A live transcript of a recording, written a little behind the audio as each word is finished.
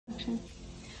section.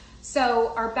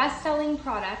 So our best-selling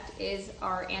product is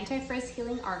our Anti-frizz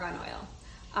Healing Argan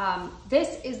Oil.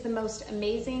 This is the most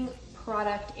amazing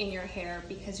product in your hair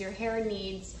because your hair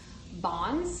needs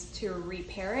bonds to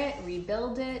repair it,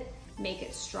 rebuild it, make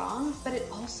it strong, but it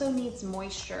also needs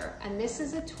moisture. And this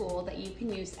is a tool that you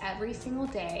can use every single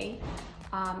day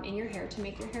in your hair to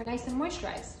make your hair nice and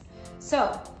moisturized.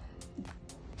 So,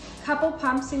 couple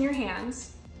pumps in your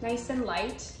hands, nice and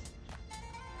light.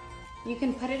 You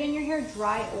can put it in your hair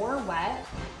dry or wet,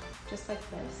 just like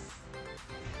this.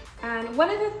 And one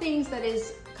of the things that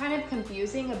is kind of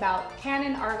confusing about, can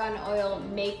an argan oil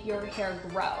make your hair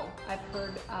grow? I've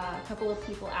heard a couple of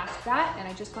people ask that, and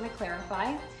I just want to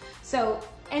clarify. So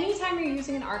anytime you're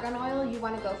using an argan oil, you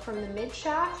want to go from the mid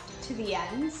shaft to the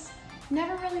ends.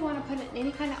 Never really want to put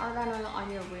any kind of argan oil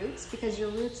on your roots because your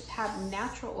roots have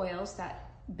natural oils that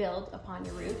build upon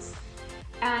your roots,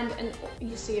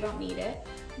 so you don't need it.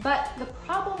 But the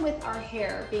problem with our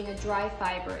hair being a dry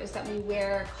fiber is that we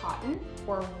wear cotton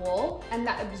or wool, and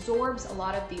that absorbs a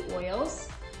lot of the oils.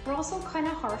 We're also kind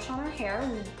of harsh on our hair.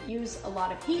 We use a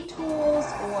lot of heat tools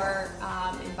or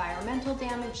environmental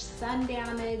damage, sun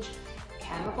damage,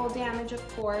 chemical damage,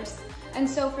 of course. And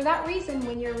so for that reason,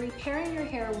 when you're repairing your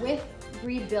hair with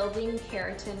rebuilding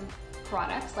keratin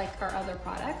products like our other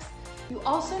products, you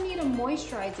also need a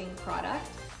moisturizing product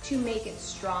to make it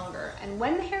stronger. And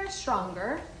when the hair is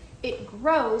stronger, it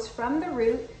grows from the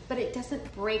root, but it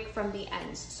doesn't break from the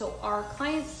ends. So our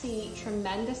clients see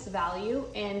tremendous value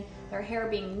in their hair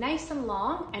being nice and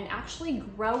long and actually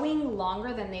growing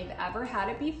longer than they've ever had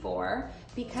it before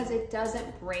because it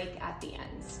doesn't break at the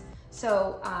ends.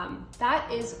 So that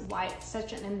is why it's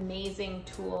such an amazing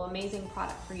tool, amazing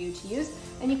product for you to use.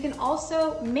 And you can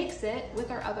also mix it with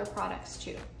our other products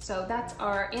too. So that's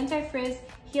our Anti-frizz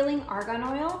Healing Argan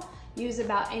Oil. Use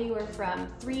about anywhere from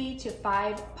 3 to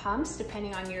 5 pumps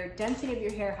depending on your density of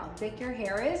your hair, how thick your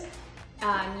hair is.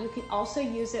 You can also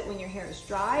use it when your hair is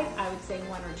dry. I would say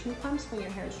 1 or 2 pumps when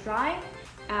your hair is dry,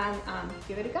 and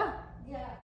give it a go. Yeah.